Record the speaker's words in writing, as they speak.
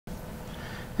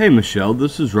Hey Michelle,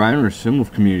 this is Ryan Risson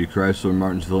with Community Chrysler in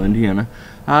Martinsville, Indiana.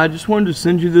 I just wanted to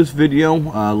send you this video,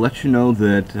 let you know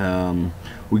that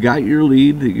we got your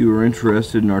lead, that you were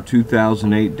interested in our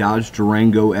 2008 Dodge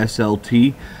Durango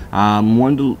SLT.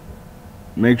 Wanted to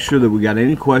make sure that we got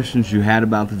any questions you had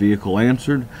about the vehicle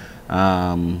answered,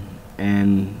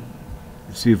 and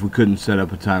see if we couldn't set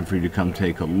up a time for you to come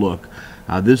take a look.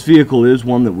 This vehicle is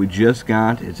one that we just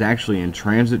got. It's actually in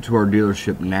transit to our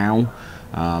dealership now.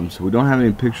 So we don't have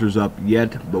any pictures up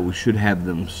yet, but we should have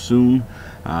them soon.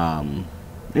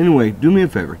 Anyway, do me a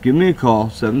favor. Give me a call,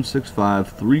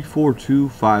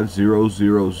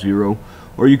 765-342-5000,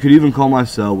 or you could even call my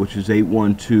cell, which is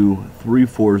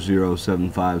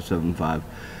 812-340-7575.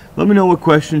 Let me know what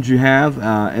questions you have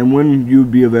and when you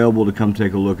would be available to come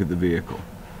take a look at the vehicle.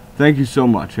 Thank you so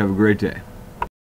much. Have a great day.